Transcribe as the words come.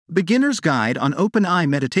Beginner's Guide on Open Eye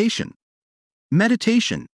Meditation.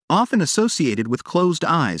 Meditation, often associated with closed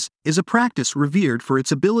eyes, is a practice revered for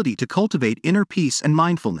its ability to cultivate inner peace and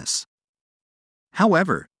mindfulness.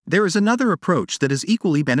 However, there is another approach that is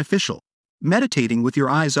equally beneficial: meditating with your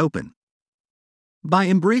eyes open. By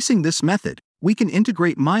embracing this method, we can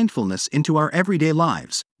integrate mindfulness into our everyday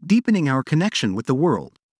lives, deepening our connection with the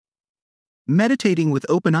world. Meditating with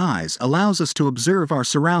open eyes allows us to observe our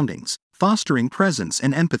surroundings, fostering presence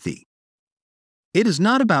and empathy. It is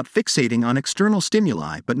not about fixating on external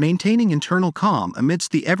stimuli but maintaining internal calm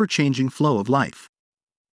amidst the ever-changing flow of life.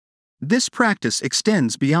 This practice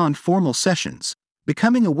extends beyond formal sessions,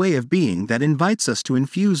 becoming a way of being that invites us to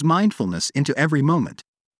infuse mindfulness into every moment.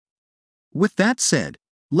 With that said,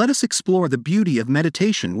 let us explore the beauty of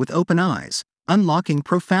meditation with open eyes, unlocking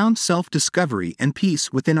profound self-discovery and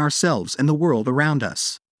peace within ourselves and the world around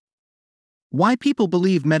us. Why people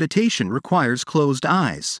believe meditation requires closed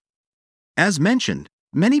eyes. As mentioned,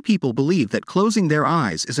 many people believe that closing their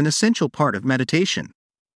eyes is an essential part of meditation.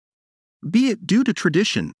 Be it due to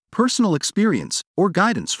tradition, personal experience, or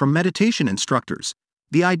guidance from meditation instructors,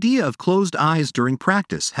 the idea of closed eyes during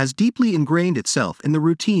practice has deeply ingrained itself in the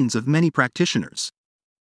routines of many practitioners.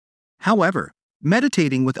 However,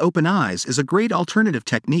 meditating with open eyes is a great alternative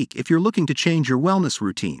technique if you're looking to change your wellness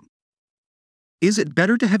routine. Is it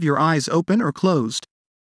better to have your eyes open or closed?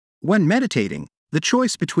 When meditating, the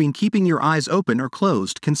choice between keeping your eyes open or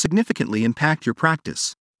closed can significantly impact your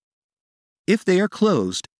practice. If they are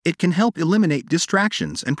closed, it can help eliminate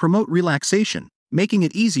distractions and promote relaxation, making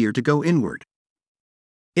it easier to go inward.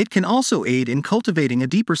 It can also aid in cultivating a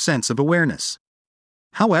deeper sense of awareness.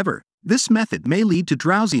 However, this method may lead to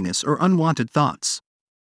drowsiness or unwanted thoughts.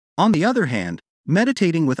 On the other hand,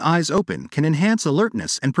 meditating with eyes open can enhance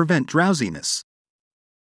alertness and prevent drowsiness.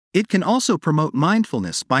 It can also promote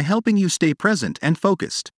mindfulness by helping you stay present and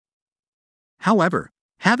focused. However,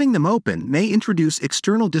 having them open may introduce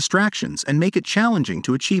external distractions and make it challenging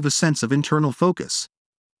to achieve a sense of internal focus.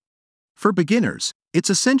 For beginners, it's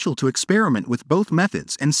essential to experiment with both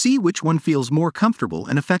methods and see which one feels more comfortable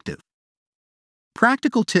and effective.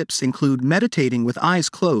 Practical tips include meditating with eyes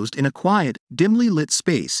closed in a quiet, dimly lit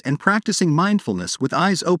space and practicing mindfulness with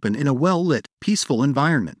eyes open in a well-lit, peaceful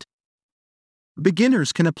environment.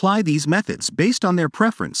 Beginners can apply these methods based on their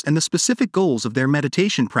preference and the specific goals of their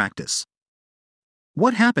meditation practice.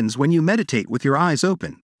 What happens when you meditate with your eyes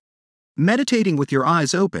open? Meditating with your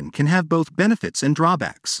eyes open can have both benefits and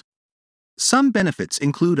drawbacks. Some benefits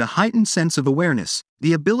include a heightened sense of awareness,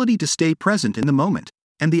 the ability to stay present in the moment,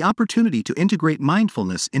 and the opportunity to integrate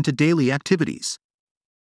mindfulness into daily activities.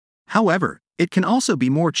 However, it can also be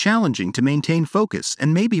more challenging to maintain focus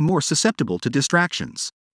and may be more susceptible to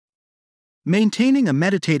distractions. Maintaining a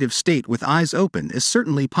meditative state with eyes open is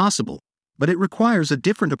certainly possible, but it requires a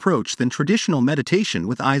different approach than traditional meditation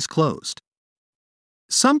with eyes closed.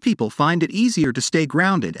 Some people find it easier to stay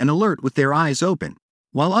grounded and alert with their eyes open,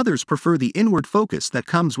 while others prefer the inward focus that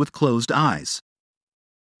comes with closed eyes.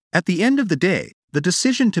 At the end of the day, the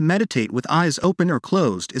decision to meditate with eyes open or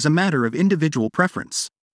closed is a matter of individual preference.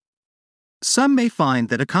 Some may find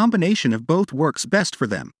that a combination of both works best for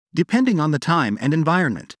them, depending on the time and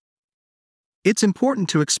environment. It's important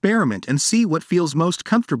to experiment and see what feels most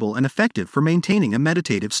comfortable and effective for maintaining a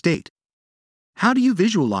meditative state. How do you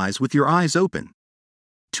visualize with your eyes open?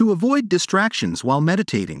 To avoid distractions while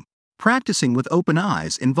meditating, practicing with open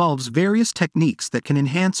eyes involves various techniques that can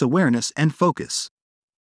enhance awareness and focus.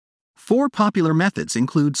 4 popular methods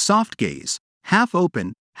include soft gaze,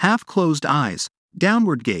 half-open, half-closed eyes,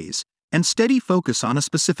 downward gaze, and steady focus on a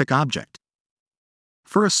specific object.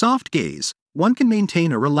 For a soft gaze, one can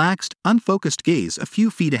maintain a relaxed, unfocused gaze a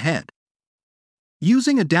few feet ahead.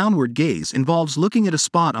 Using a downward gaze involves looking at a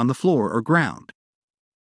spot on the floor or ground.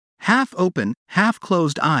 Half-open,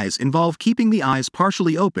 half-closed eyes involve keeping the eyes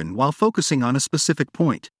partially open while focusing on a specific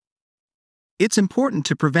point. It's important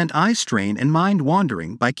to prevent eye strain and mind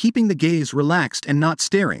wandering by keeping the gaze relaxed and not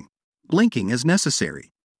staring, blinking as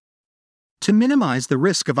necessary. To minimize the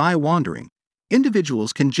risk of eye wandering,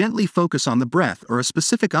 individuals can gently focus on the breath or a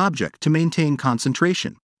specific object to maintain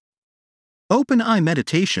concentration. Open eye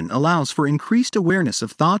meditation allows for increased awareness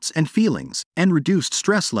of thoughts and feelings and reduced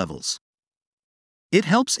stress levels. It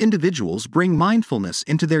helps individuals bring mindfulness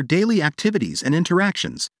into their daily activities and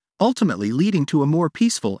interactions, ultimately leading to a more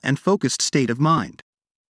peaceful and focused state of mind.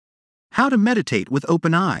 How to meditate with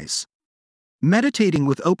open eyes. Meditating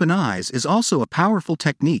with open eyes is also a powerful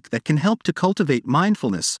technique that can help to cultivate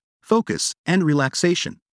mindfulness, focus, and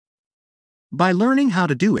relaxation. By learning how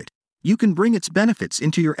to do it, you can bring its benefits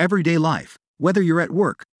into your everyday life, whether you're at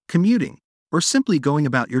work, commuting, or simply going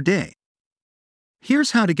about your day.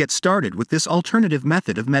 Here's how to get started with this alternative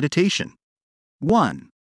method of meditation. 1.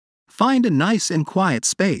 Find a nice and quiet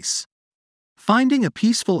space. Finding a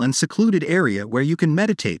peaceful and secluded area where you can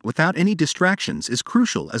meditate without any distractions is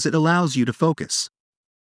crucial as it allows you to focus.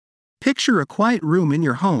 Picture a quiet room in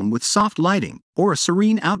your home with soft lighting, or a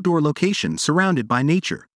serene outdoor location surrounded by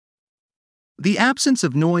nature. The absence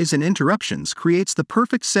of noise and interruptions creates the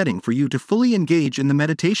perfect setting for you to fully engage in the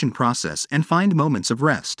meditation process and find moments of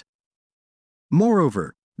rest.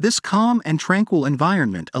 Moreover, this calm and tranquil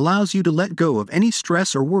environment allows you to let go of any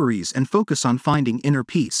stress or worries and focus on finding inner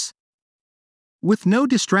peace. With no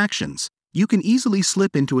distractions, you can easily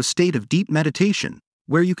slip into a state of deep meditation,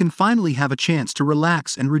 where you can finally have a chance to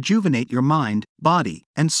relax and rejuvenate your mind, body,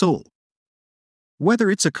 and soul. Whether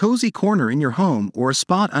it's a cozy corner in your home or a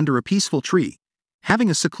spot under a peaceful tree, having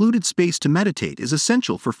a secluded space to meditate is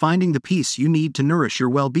essential for finding the peace you need to nourish your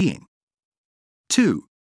well-being. 2.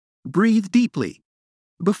 Breathe deeply.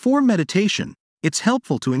 Before meditation, it's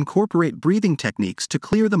helpful to incorporate breathing techniques to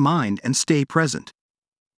clear the mind and stay present.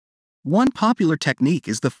 One popular technique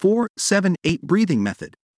is the 4-7-8 breathing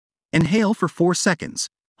method. Inhale for 4 seconds,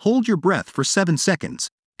 hold your breath for 7 seconds,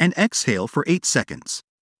 and exhale for 8 seconds.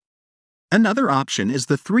 Another option is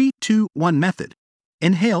the 3-2-1 method.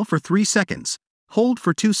 Inhale for 3 seconds, hold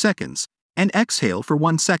for 2 seconds, and exhale for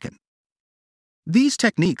 1 second. These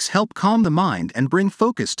techniques help calm the mind and bring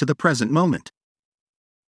focus to the present moment.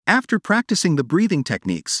 After practicing the breathing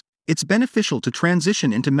techniques, it's beneficial to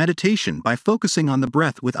transition into meditation by focusing on the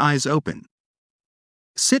breath with eyes open.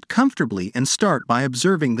 Sit comfortably and start by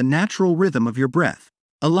observing the natural rhythm of your breath,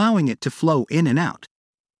 allowing it to flow in and out.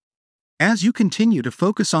 As you continue to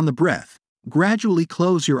focus on the breath, gradually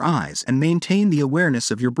close your eyes and maintain the awareness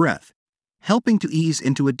of your breath, helping to ease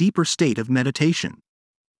into a deeper state of meditation.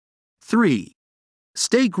 3.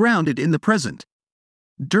 Stay grounded in the present.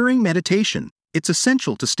 During meditation, it's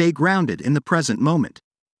essential to stay grounded in the present moment.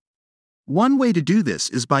 One way to do this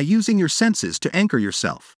is by using your senses to anchor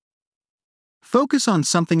yourself. Focus on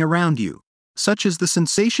something around you, such as the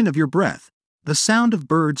sensation of your breath, the sound of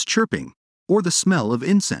birds chirping, or the smell of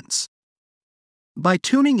incense. By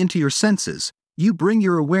tuning into your senses, you bring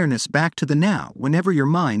your awareness back to the now whenever your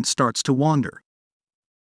mind starts to wander.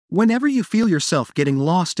 Whenever you feel yourself getting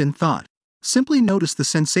lost in thought, simply notice the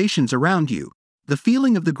sensations around you, the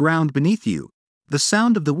feeling of the ground beneath you, the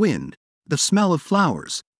sound of the wind, the smell of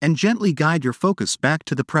flowers, and gently guide your focus back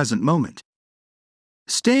to the present moment.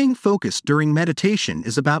 Staying focused during meditation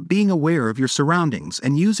is about being aware of your surroundings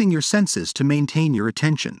and using your senses to maintain your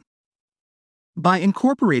attention. By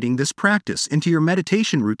incorporating this practice into your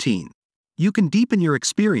meditation routine, you can deepen your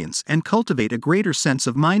experience and cultivate a greater sense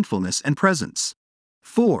of mindfulness and presence.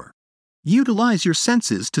 4. Utilize your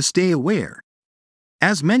senses to stay aware.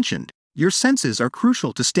 As mentioned, your senses are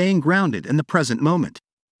crucial to staying grounded in the present moment.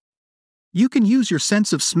 You can use your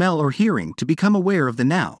sense of smell or hearing to become aware of the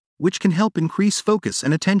now, which can help increase focus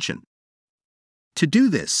and attention. To do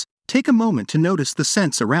this, take a moment to notice the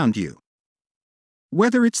scents around you.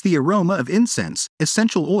 Whether it's the aroma of incense,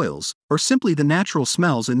 essential oils, or simply the natural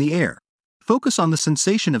smells in the air, focus on the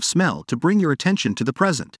sensation of smell to bring your attention to the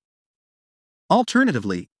present.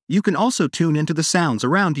 Alternatively, you can also tune into the sounds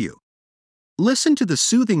around you. Listen to the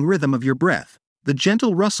soothing rhythm of your breath, the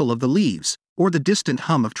gentle rustle of the leaves, or the distant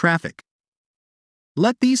hum of traffic.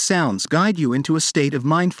 Let these sounds guide you into a state of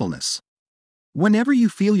mindfulness. Whenever you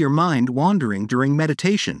feel your mind wandering during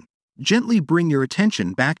meditation, gently bring your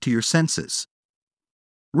attention back to your senses.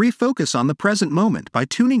 Refocus on the present moment by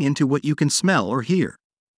tuning into what you can smell or hear.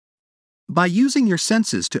 By using your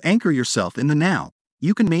senses to anchor yourself in the now,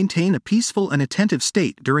 you can maintain a peaceful and attentive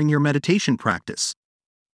state during your meditation practice.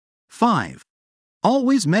 5.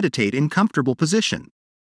 Always meditate in comfortable position.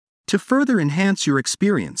 To further enhance your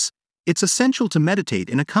experience, it's essential to meditate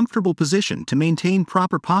in a comfortable position to maintain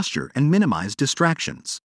proper posture and minimize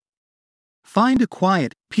distractions. Find a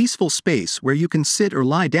quiet, peaceful space where you can sit or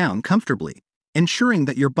lie down comfortably, ensuring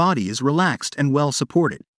that your body is relaxed and well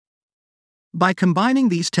supported. By combining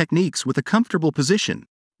these techniques with a comfortable position,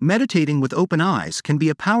 meditating with open eyes can be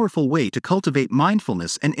a powerful way to cultivate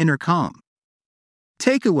mindfulness and inner calm.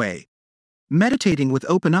 Takeaway: meditating with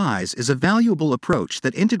open eyes is a valuable approach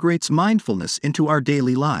that integrates mindfulness into our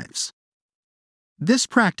daily lives. This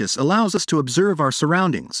practice allows us to observe our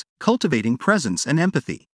surroundings, cultivating presence and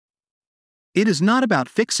empathy. It is not about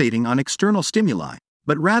fixating on external stimuli,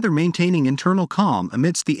 but rather maintaining internal calm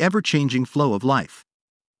amidst the ever-changing flow of life.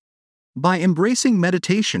 By embracing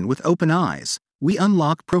meditation with open eyes, we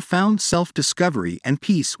unlock profound self-discovery and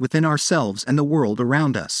peace within ourselves and the world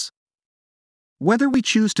around us. Whether we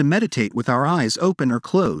choose to meditate with our eyes open or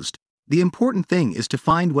closed, The important thing is to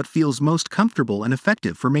find what feels most comfortable and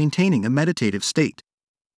effective for maintaining a meditative state.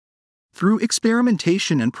 Through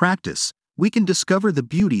experimentation and practice, we can discover the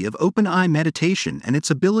beauty of open-eye meditation and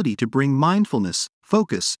its ability to bring mindfulness,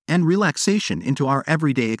 focus, and relaxation into our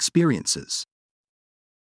everyday experiences.